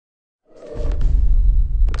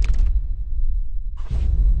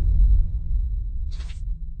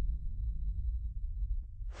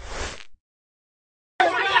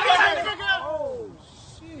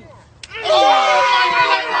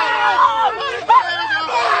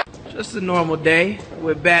Just a normal day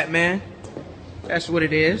with Batman. That's what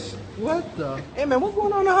it is. What the? Hey man, what's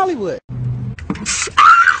going on in Hollywood?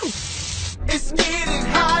 It's getting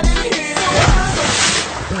hot in here.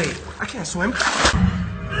 Wait, I can't swim.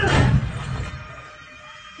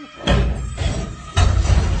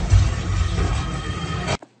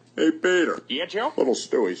 Hey, Peter. Yeah, Joe? Little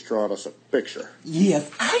Stewie's drawing us a picture. Yes,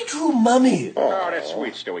 I drew Mummy. Oh, that's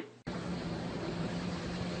sweet, Stewie.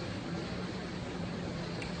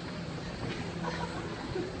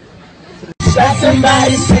 Shot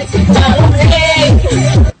somebody's sexy doll, hey.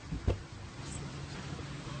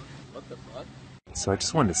 What the fuck? So I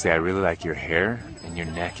just wanted to say I really like your hair, and your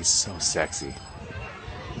neck is so sexy.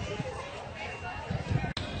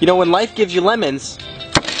 You know, when life gives you lemons,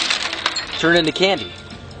 turn into candy.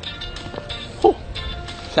 Oh,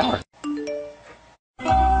 sour.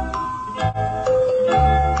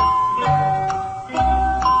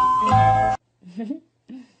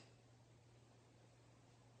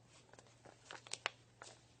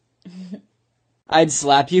 I'd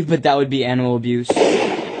slap you, but that would be animal abuse. Dunk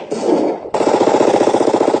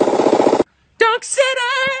City!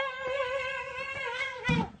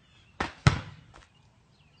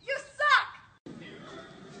 You suck.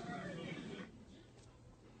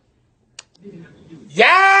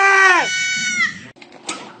 Yeah!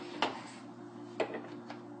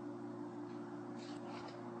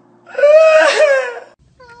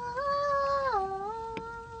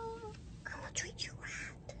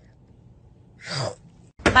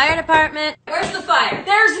 Fire department. Where's the fire?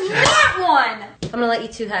 There's not one! I'm gonna let you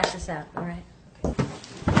two hash this out, alright?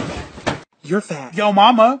 You're fat. Yo,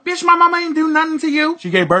 mama. Bitch, my mama ain't do nothing to you. She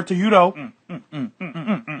gave birth to you, though.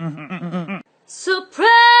 Surprise,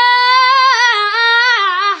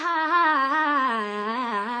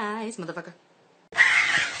 motherfucker.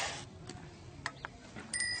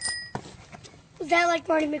 Was that like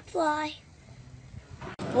Marty McFly?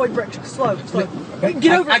 Boy, Brett, slow. Get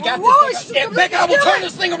over it. I got this. Yeah, Becca, I will turn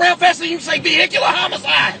this thing around faster than you say vehicular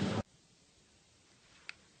homicide.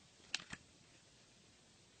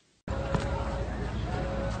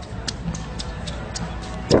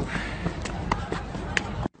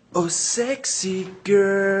 Oh, sexy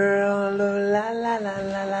girl. La la la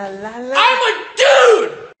la la la la. I'm a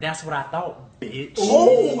dude! That's what I thought, bitch.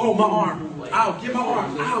 Oh, my arm. Ow, get my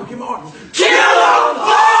arm. Ow, get my arm. Kill him!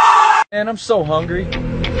 Man, I'm so hungry.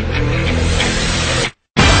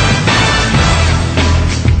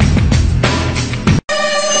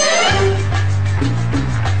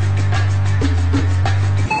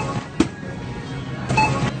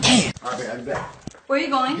 I'll be back. Where are you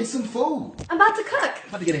going? Get some food. I'm about to cook. I'm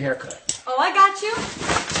about to get a haircut. Oh, I got you.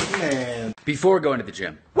 Man. Before going to the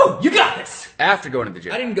gym. Whoa, you got this! After going to the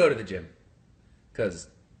gym. I didn't go to the gym. 'Cause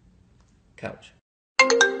couch.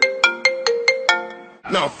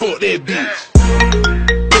 Now fuck that bitch.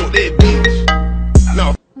 Fuck that bitch.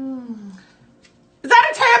 No. Is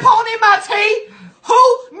that a tampon in my tea? Who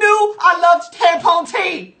knew I loved tampon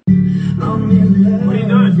tea? What are you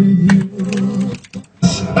doing?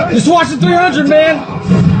 Just watching 300,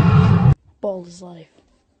 man! Bold as life.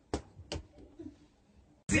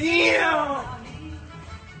 Damn!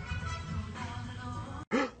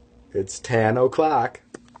 It's 10 o'clock.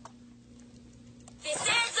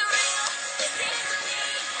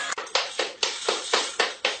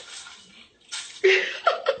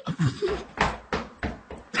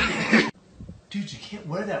 Dude, you can't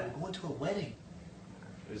wear that. We're going to a wedding.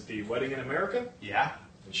 Is the wedding in America? Yeah.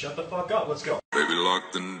 Then shut the fuck up. Let's go. Baby,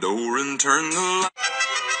 lock the door and turn the light.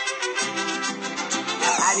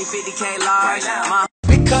 I need 50K large now.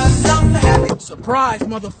 Because I'm happy. Surprise,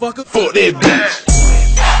 motherfucker. Fuck that bitch.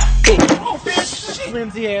 Oh, bitch.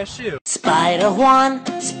 Flimsy ass shoe. Spider Juan,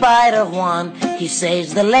 he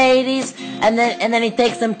saves the ladies, and then he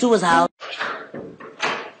takes them to his house.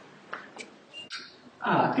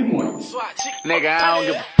 Good morning. Nigga, I don't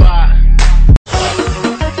give a fuck.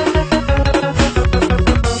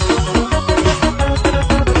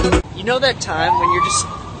 You know that time when you're just...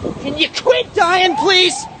 Can you quit dying,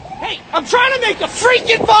 please? Hey, I'm trying to make a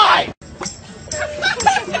freaking vibe!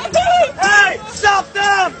 Hey, stop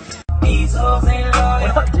them!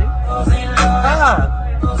 What up, dude?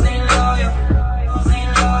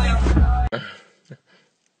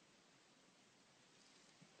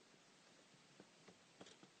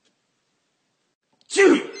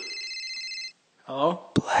 Dude! Hello?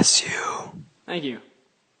 Bless you. Thank you.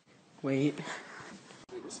 Wait.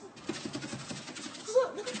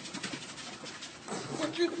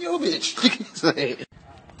 Yo, bitch.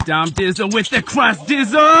 Dom Dizzle with the crust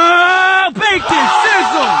dizzle! Bacon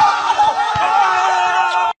sizzle!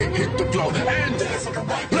 Hit the floor and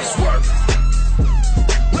let's work.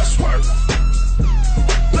 Let's work.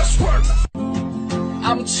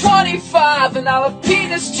 $1,000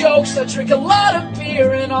 penis jokes. I drink a lot of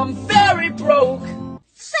beer and I'm very broke.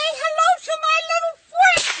 Say hello to my little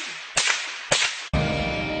friend.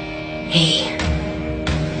 Hey.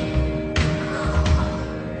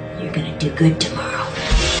 You're gonna do good tomorrow.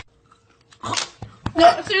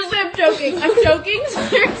 No, seriously, I'm joking. I'm joking.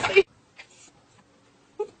 Seriously.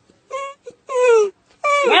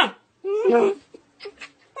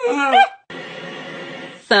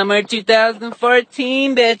 Summer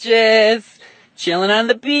 2014, bitches. Chilling on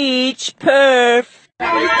the beach, perf.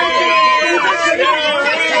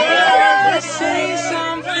 Say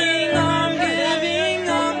something, I'm giving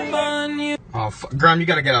up on you. Oh, Graham, you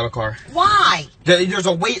gotta get out of the car. Why? There's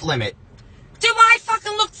a weight limit. Do I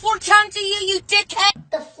fucking look 4 tons to you, you dickhead?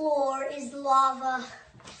 The floor is lava.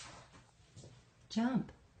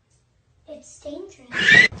 Jump. It's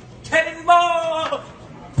dangerous. Cannonball!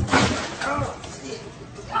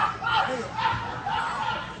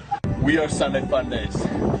 We are Sunday Fun Days,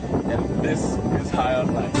 and this is High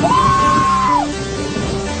on Life.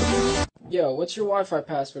 Yo, what's your Wi-Fi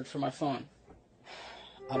password for my phone?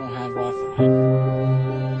 I don't have Wi-Fi.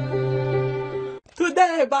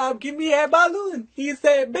 Today, Bob, give me a balloon. He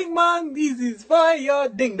said, Big Man, this is for your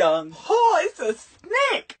ding-dong. Oh, it's a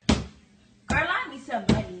snake. Girl, I need some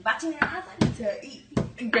money. But you know, I need to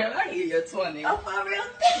eat. Girl, I hear your 20. Oh, for real?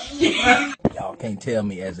 Yeah. Y'all can't tell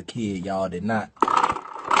me as a kid y'all did not.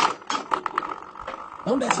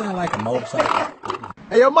 Don't that sound like a motorcycle?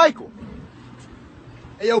 Hey, yo, Michael.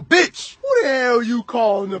 Hey, yo, bitch. Who the hell you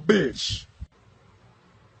calling a bitch?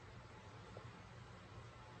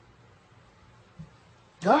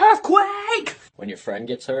 Earthquake! When your friend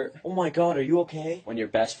gets hurt. Oh my god, are you okay? When your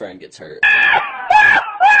best friend gets hurt.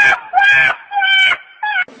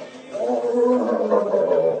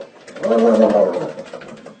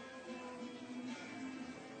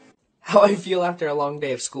 How I feel after a long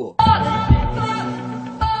day of school.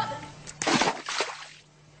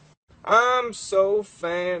 I'm so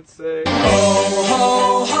fancy. Ho,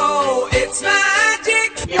 ho, ho, it's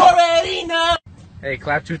magic. You already know. Hey,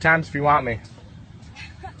 clap 2 times if you want me.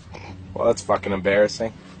 Well, that's fucking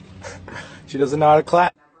embarrassing. She doesn't know how to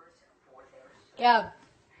clap. Gab.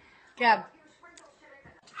 Gab.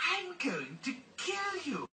 I'm going to kill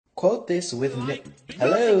you. Quote this with me.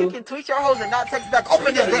 Hello. You can tweet your hoes and not text back.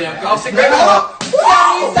 Open this.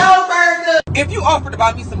 If you offer to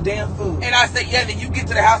buy me some damn food and I say yeah, then you get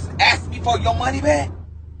to the house and ask me for your money back.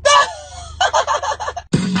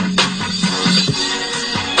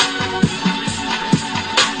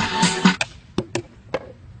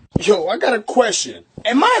 Yo, I got a question.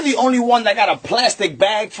 Am I the only one that got a plastic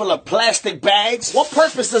bag full of plastic bags? What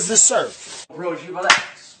purpose does this serve? Bro, did you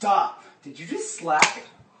relax? Stop. Did you just slap?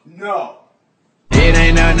 No. It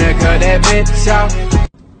ain't nothing to cut that bitch off.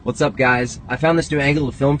 What's up, guys? I found this new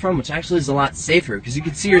angle to film from, which actually is a lot safer, because you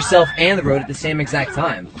can see yourself and the road at the same exact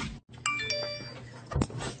time.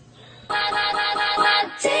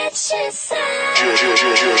 What did she say?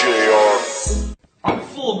 I'm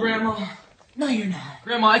full, Grandma. No, you're not.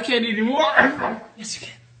 Grandma, I can't eat anymore. Yes, you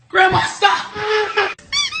can. Grandma, stop!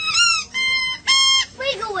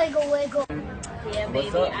 Wiggle, wiggle, wiggle. Yeah, baby.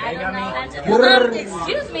 What's up? I don't know.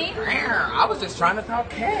 Excuse me. I was just trying to talk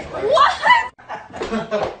cat. What?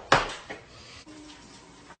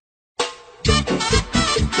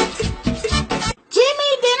 Jimmy,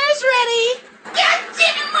 dinner's ready. God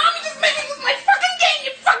damn it, Mom, you just made me lose my fucking game,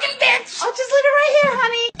 you fucking bitch. I'll just leave it right here,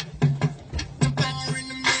 honey.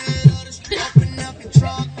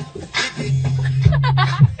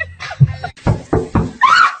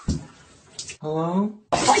 Hello?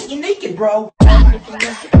 I'll fight you naked, bro. Oh my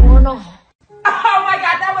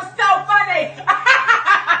god, that was so funny!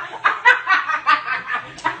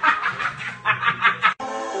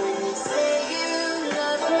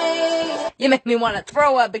 You make me want to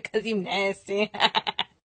throw up because you nasty.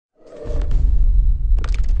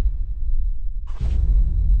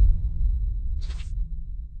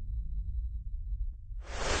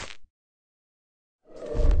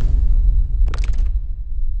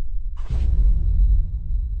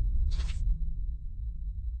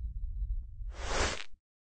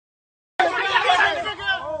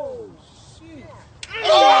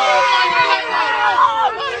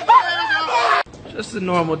 Just a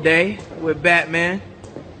normal day with Batman.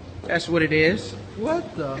 That's what it is.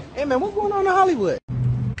 What the? Hey man, what's going on in Hollywood?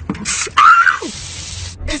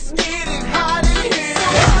 It's getting hot in here.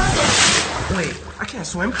 Wait, I can't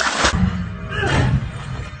swim.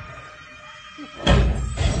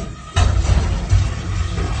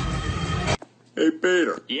 Hey,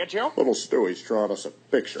 Peter. Yeah, Joe? Little Stewie's drawing us a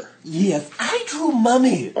picture. Yes, I drew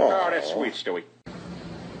Mummy. Oh, that's sweet, Stewie.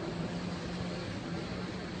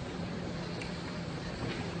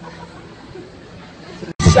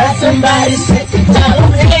 Got somebody sexy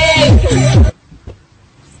down here.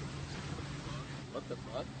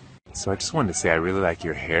 So I just wanted to say I really like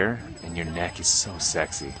your hair, and your neck is so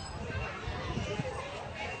sexy.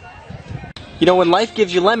 You know, when life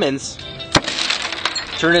gives you lemons,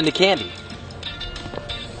 turn it into candy.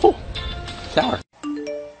 Whew. Sour.